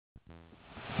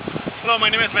Hello,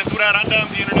 my name is Ventura Aranda. I'm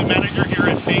the Internet Manager here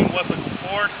at Payne Weslaco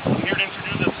Ford. I'm here to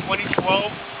introduce the 2012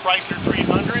 Chrysler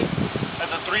 300. Has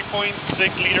a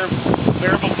 3.6-liter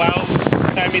variable valve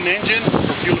timing engine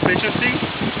for fuel efficiency.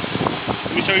 Let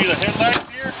me show you the headlights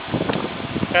here.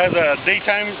 Has a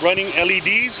daytime running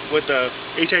LEDs with the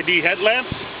HID headlamps.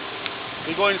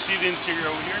 We go and see the interior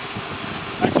over here.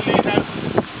 Actually, it has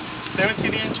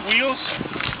 17-inch wheels,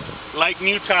 like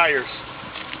new tires.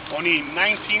 Only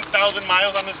 19,000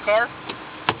 miles on this car.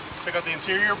 Check out the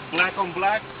interior, black on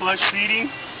black, flush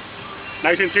seating.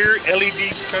 Nice interior,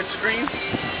 LED touchscreen.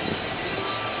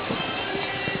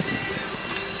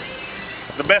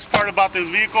 The best part about this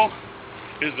vehicle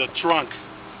is the trunk.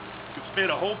 You can fit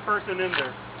a whole person in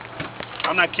there.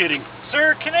 I'm not kidding.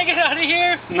 Sir, can I get out of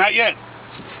here? Not yet.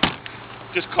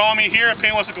 Just call me here at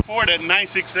Payne Weslaco Ford at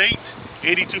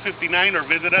 968-8259 or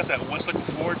visit us at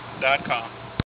weslacoford.com.